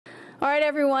All right,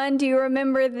 everyone, do you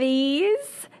remember these?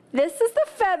 This is the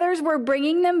feathers. We're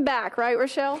bringing them back, right,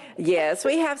 Rochelle? Yes,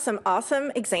 we have some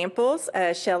awesome examples.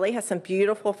 Shelly has some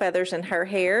beautiful feathers in her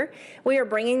hair. We are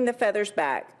bringing the feathers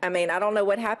back. I mean, I don't know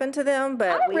what happened to them,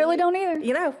 but I really don't either.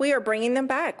 You know, we are bringing them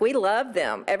back. We love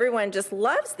them. Everyone just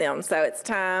loves them, so it's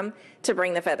time to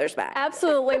bring the feathers back.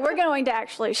 Absolutely. We're going to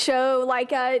actually show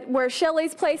where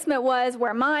Shelly's placement was,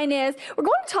 where mine is. We're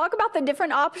going to talk about the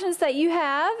different options that you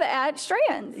have at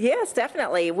Strands. Yes,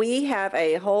 definitely. We have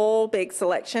a whole big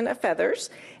selection of feathers,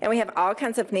 and we have all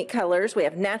kinds of neat colors. We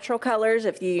have natural colors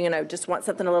if you just want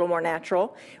something a little more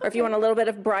natural, or if you want a little bit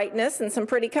of brightness and some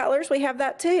pretty colors, we have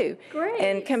that too. Great.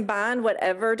 And combine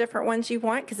whatever different ones you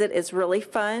want, because it is really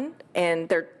fun and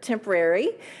they're temporary,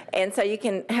 and so you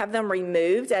can have them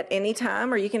removed at any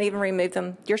time, or you can even remove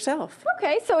them yourself.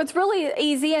 Okay, so it's really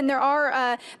easy, and there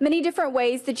are many different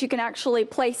ways that you can actually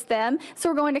place them. So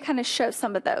we're going to kind of show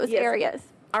some of those areas.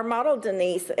 Our model,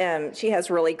 Denise, she has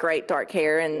really great dark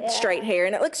hair and straight hair,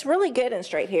 and it looks really good in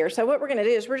straight hair. So what we're going to do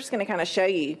is we're just going to kind of show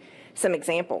you some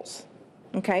examples.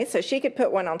 Okay, so she could put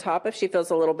one on top if she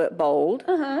feels a little bit bold.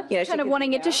 Kind of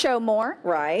wanting it to show more.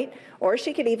 Right. Or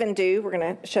she could even do, we're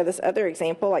going to show this other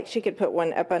example, like she could put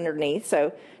one up underneath.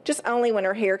 So just only when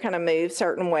her hair kind of moves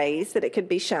certain ways that it could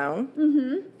be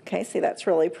shown. Okay, see, that's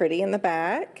really pretty in the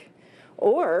back.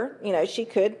 Or, she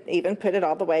could even put it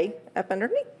all the way up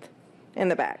underneath in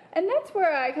the back. And that's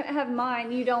where I have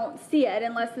mine. You don't see it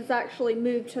unless it's actually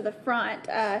moved to the front,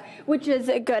 which is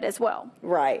good as well.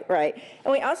 Right, right.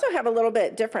 And we also have a little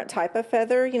bit different type of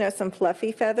feather, some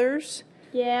fluffy feathers.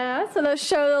 Yeah, so those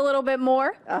show a little bit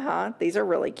more. These are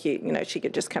really cute. She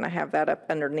could just kind of have that up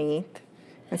underneath.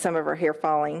 And some of her hair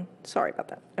falling. Sorry about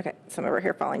that. Okay, some of her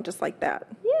hair falling just like that.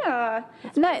 Yeah,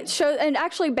 and that shows. And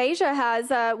actually, Beja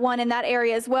has one in that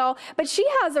area as well. But she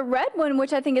has a red one,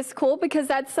 which I think is cool because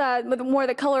that's more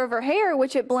the color of her hair,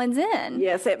 which it blends in.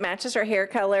 Yes, it matches her hair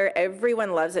color.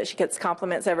 Everyone loves it. She gets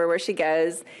compliments everywhere she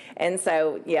goes, and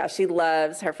so yeah, she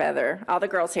loves her feather. All the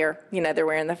girls here, they're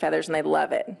wearing the feathers and they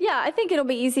love it. Yeah, I think it'll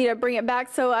be easy to bring it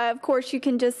back. So of course, you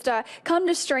can just come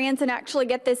to Strands and actually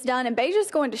get this done. And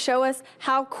Beja's going to show us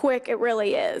how quick it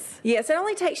really is. Yes, it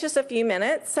only takes just a few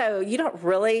minutes, so you don't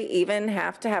really even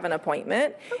have to have an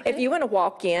appointment. If you want to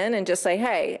walk in and just say,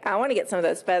 hey, I want to get some of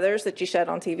those feathers that you showed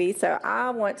on TV, so I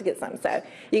want to get some. So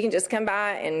you can just come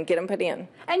by and get them put in.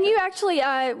 And you actually,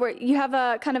 you have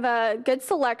a kind of a good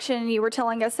selection you were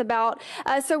telling us about.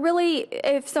 So really,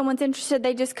 if someone's interested,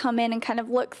 they just come in and kind of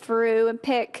look through and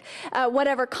pick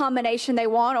whatever combination they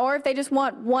want, or if they just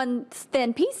want one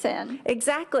thin piece in.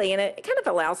 Exactly, and it kind of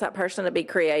allows that person to be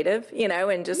creative,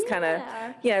 and just kind of,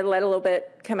 let a little bit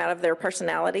come out of their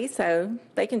personality, so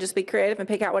they can just be creative and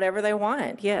pick out whatever they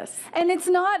want. Yes. And it's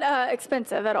not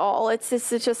expensive at all. It's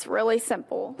just really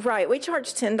simple. Right. We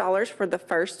charge $10 for the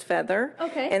first feather.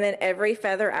 Okay. And then every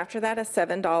feather after that is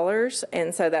 $7,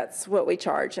 and so that's what we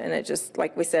charge. And it just,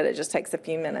 like we said, it just takes a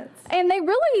few minutes. And they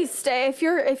really stay if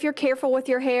you're careful with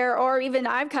your hair, or even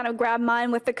I've kind of grabbed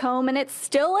mine with the comb, and it's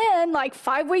still in like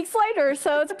 5 weeks later.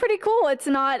 So it's pretty cool. It's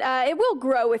not. It will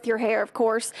grow with your hair, of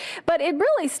course, but it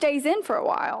really stays in for a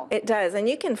while. It does, and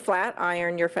you can flat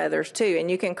iron your feathers too, and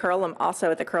you can curl them also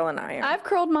with a curling iron. I've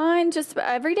curled mine just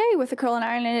every day with a curling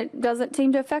iron, and it doesn't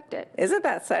seem to affect it. Isn't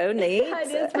that so neat?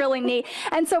 It is really neat.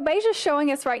 And so Beja's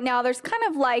showing us right now, there's kind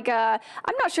of like I'm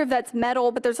not sure if that's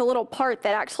metal, but there's a little part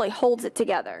that actually holds it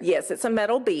together. Yes, it's a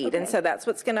metal bead, and so that's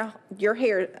what's going to, your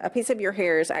hair, a piece of your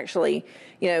hair is actually,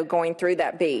 going through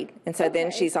that bead. And so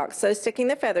then she's also sticking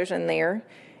the feathers in there,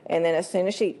 and then as soon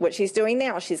as what she's doing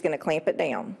now, she's going to clamp it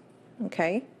down.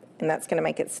 Okay? And that's going to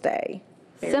make it stay.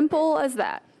 Simple as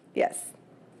that. Yes.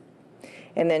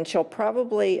 And then she'll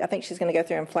probably, I think she's going to go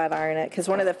through and flat iron it, because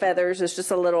one of the feathers is just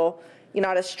a little,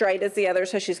 not as straight as the other,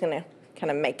 so she's going to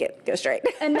kind of make it go straight.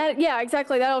 And that, yeah,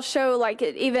 exactly. That'll show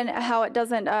even how it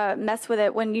doesn't mess with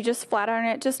it when you just flat iron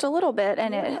it just a little bit,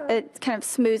 and it kind of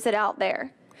smooths it out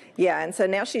there. Yeah, and so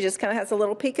now she just kind of has a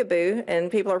little peekaboo, and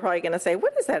people are probably going to say,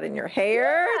 what is that in your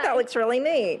hair? Yeah. That looks really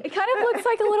neat. It kind of looks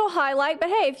like a little highlight, but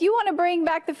hey, if you want to bring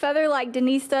back the feather like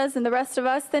Denise does and the rest of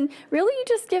us, then really you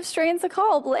just give Strands a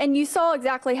call, and you saw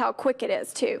exactly how quick it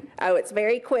is, too. Oh, it's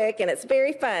very quick, and it's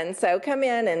very fun, so come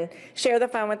in and share the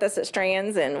fun with us at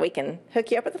Strands, and we can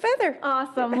hook you up with a feather.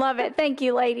 Awesome. Love it. Thank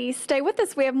you, ladies. Stay with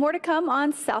us. We have more to come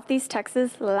on Southeast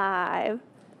Texas Live.